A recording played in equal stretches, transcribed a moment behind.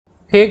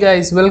Hey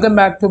guys, welcome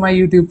back to my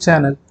YouTube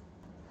channel.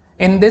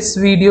 In this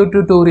video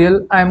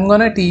tutorial, I'm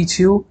gonna teach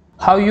you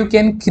how you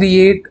can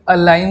create a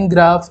line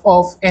graph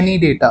of any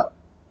data.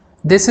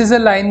 This is a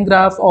line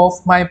graph of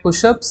my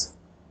push-ups,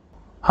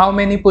 how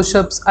many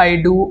push-ups I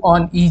do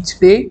on each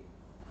day.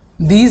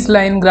 These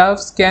line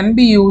graphs can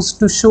be used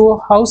to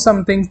show how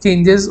something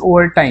changes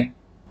over time.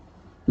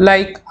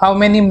 Like how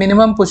many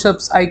minimum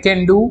push-ups I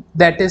can do,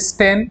 that is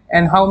 10,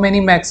 and how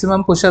many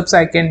maximum push-ups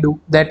I can do,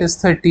 that is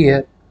 30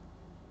 here.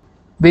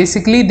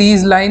 Basically,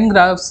 these line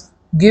graphs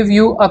give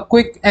you a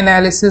quick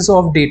analysis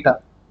of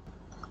data.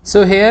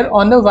 So here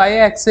on the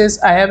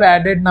y-axis, I have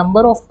added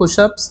number of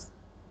push-ups,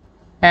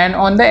 and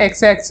on the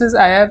x-axis,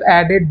 I have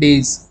added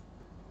days.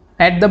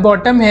 At the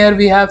bottom here,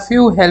 we have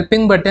few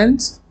helping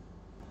buttons.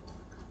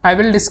 I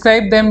will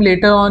describe them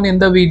later on in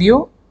the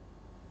video.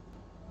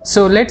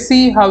 So let's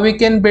see how we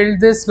can build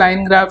this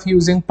line graph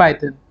using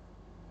Python.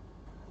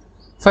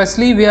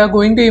 Firstly, we are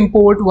going to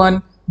import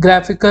one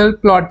graphical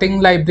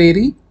plotting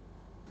library.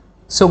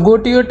 So go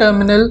to your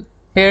terminal,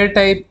 here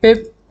type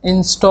pip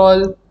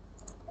install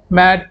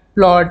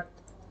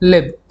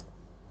matplotlib.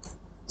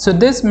 So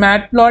this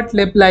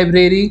matplotlib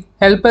library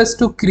helps us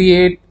to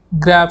create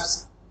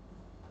graphs.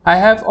 I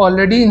have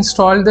already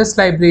installed this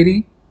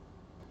library.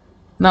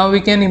 Now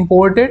we can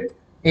import it.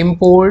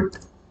 Import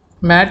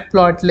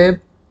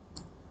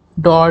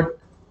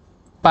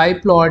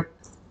matplotlib.pyplot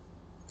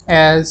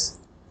as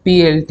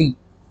plt.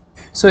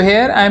 So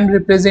here I am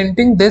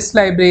representing this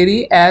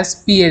library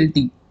as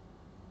plt.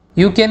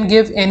 You can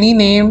give any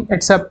name,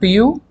 it's up to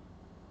you.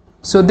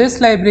 So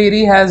this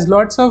library has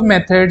lots of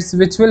methods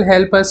which will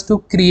help us to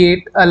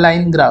create a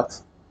line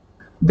graph.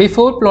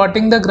 Before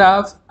plotting the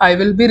graph, I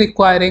will be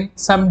requiring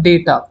some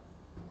data.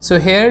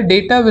 So here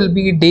data will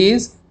be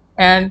days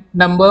and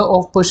number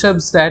of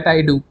push-ups that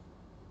I do.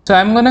 So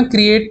I'm gonna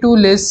create two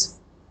lists,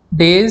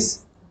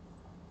 days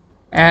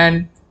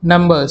and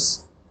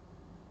numbers.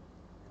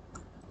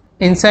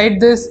 Inside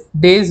this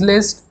days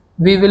list,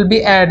 we will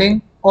be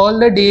adding all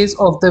the days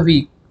of the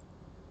week.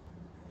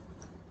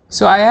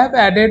 So I have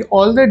added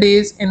all the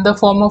days in the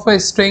form of a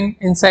string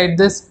inside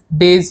this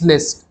days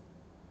list.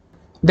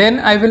 Then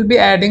I will be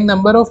adding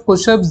number of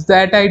push-ups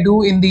that I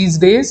do in these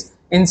days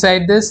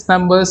inside this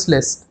numbers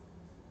list.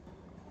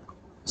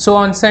 So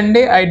on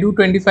Sunday I do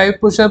 25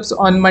 push-ups,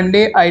 on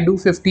Monday I do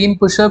 15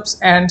 push-ups,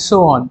 and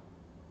so on.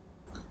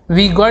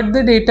 We got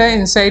the data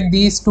inside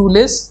these two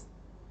lists.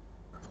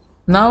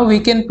 Now we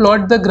can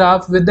plot the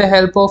graph with the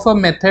help of a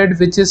method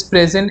which is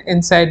present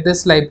inside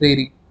this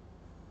library.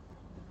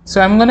 So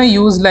I'm going to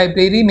use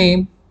library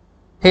name.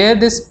 Here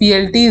this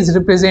plt is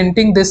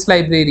representing this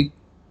library.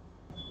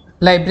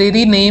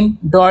 Library name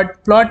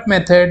dot plot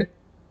method.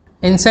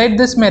 Inside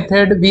this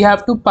method we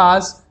have to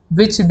pass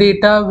which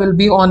data will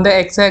be on the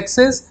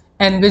x-axis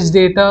and which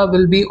data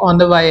will be on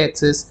the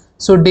y-axis.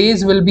 So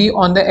days will be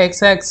on the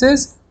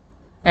x-axis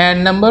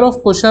and number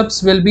of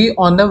push-ups will be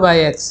on the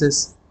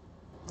y-axis.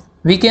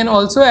 We can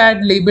also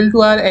add label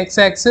to our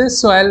x-axis.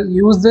 So I'll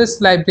use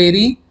this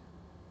library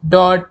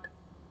dot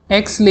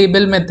x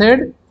label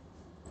method.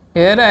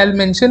 Here I'll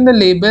mention the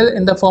label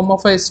in the form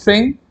of a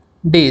string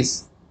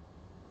days.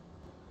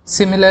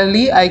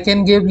 Similarly, I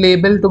can give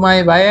label to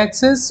my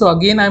y-axis. So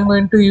again I'm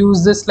going to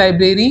use this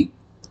library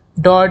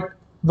dot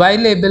y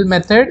label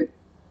method,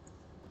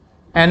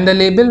 and the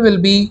label will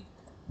be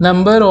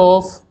number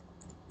of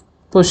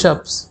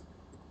push-ups.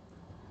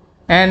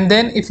 And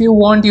then if you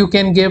want, you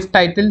can give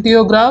title to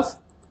your graph,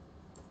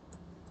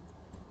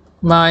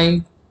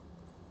 my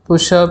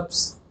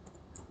push-ups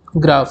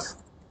graph.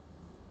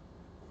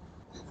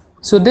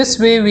 So this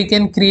way we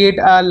can create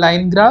our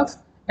line graph,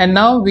 and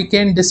now we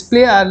can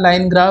display our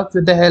line graph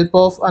with the help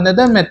of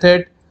another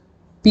method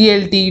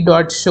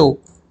plt.show.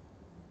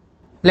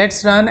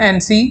 Let's run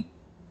and see.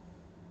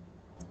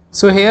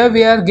 So here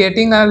we are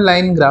getting our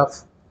line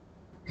graph.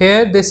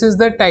 Here this is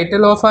the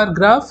title of our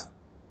graph.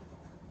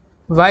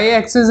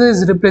 Y-axis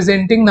is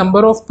representing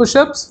number of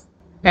push-ups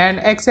and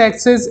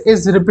x-axis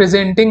is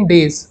representing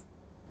days.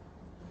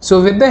 So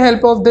with the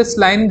help of this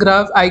line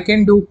graph, I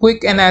can do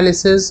quick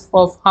analysis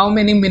of how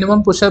many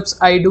minimum push-ups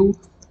I do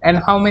and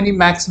how many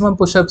maximum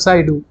push-ups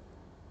I do.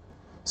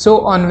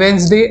 So on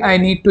Wednesday, I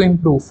need to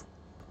improve.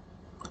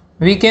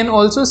 We can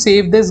also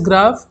save this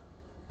graph.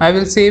 I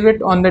will save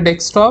it on the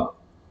desktop.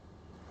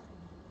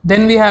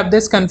 Then we have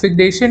this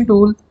configuration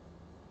tool.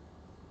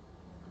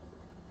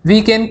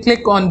 We can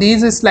click on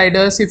these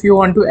sliders if you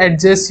want to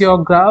adjust your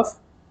graph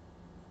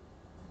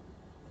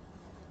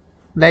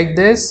like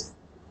this.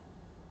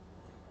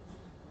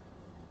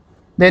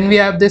 Then we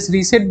have this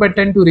reset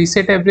button to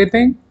reset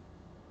everything.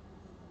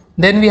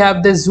 Then we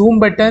have the zoom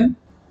button.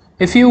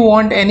 If you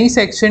want any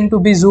section to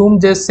be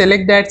zoomed, just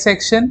select that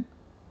section.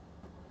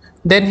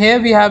 Then here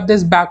we have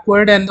this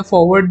backward and the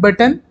forward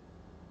button.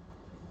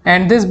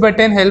 And this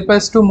button helps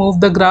us to move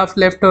the graph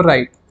left or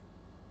right,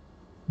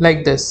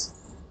 like this.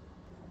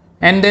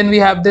 And then we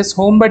have this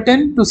home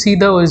button to see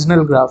the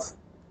original graph.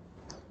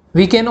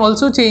 We can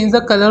also change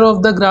the color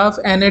of the graph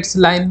and its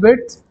line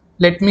width.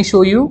 Let me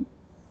show you.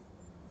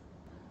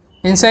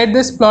 Inside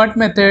this plot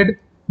method,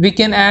 we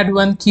can add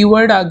one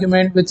keyword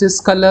argument which is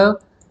color,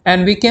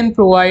 and we can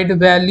provide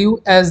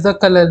value as the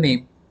color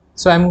name.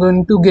 So I'm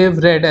going to give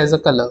red as a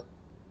color.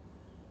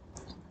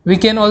 We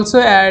can also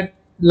add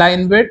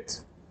line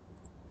width.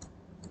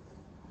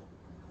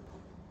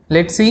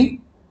 Let's see.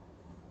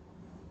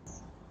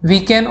 We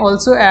can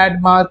also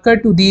add marker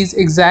to these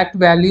exact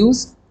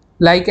values,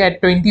 like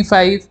at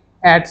 25,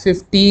 at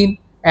 15,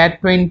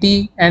 at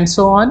 20, and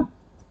so on.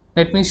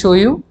 Let me show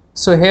you.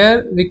 So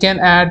here we can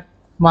add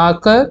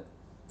marker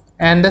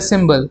and the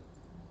symbol.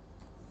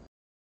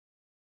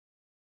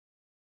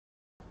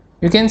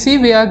 You can see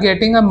we are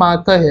getting a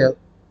marker here.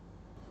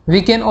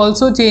 We can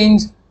also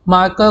change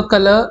marker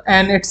color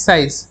and its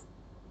size.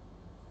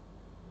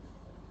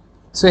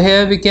 So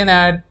here we can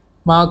add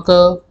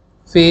marker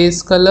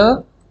face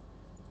color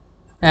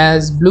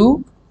as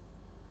blue,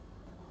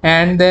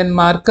 and then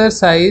marker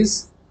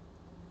size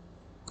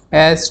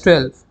as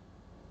 12.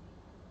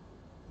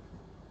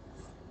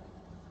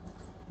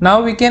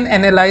 Now we can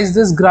analyze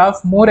this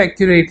graph more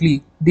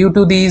accurately due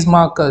to these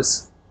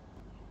markers.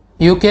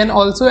 You can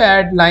also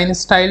add line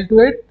style to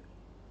it.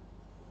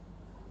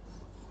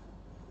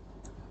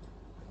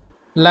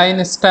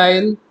 Line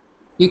style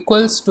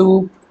equals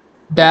to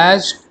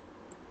dash.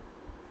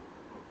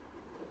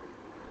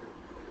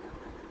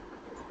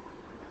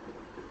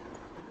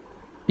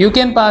 You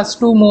can pass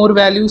two more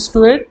values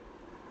to it.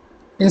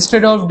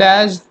 Instead of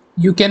dash,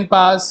 you can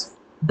pass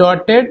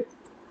dotted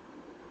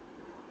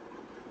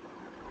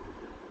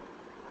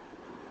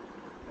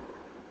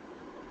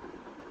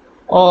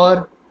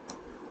or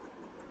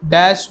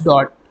dash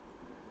dot.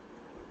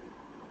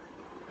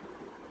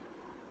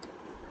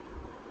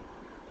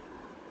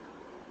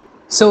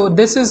 So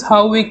this is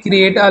how we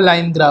create a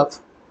line graph.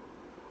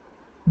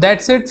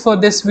 That's it for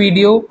this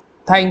video.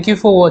 Thank you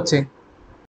for watching.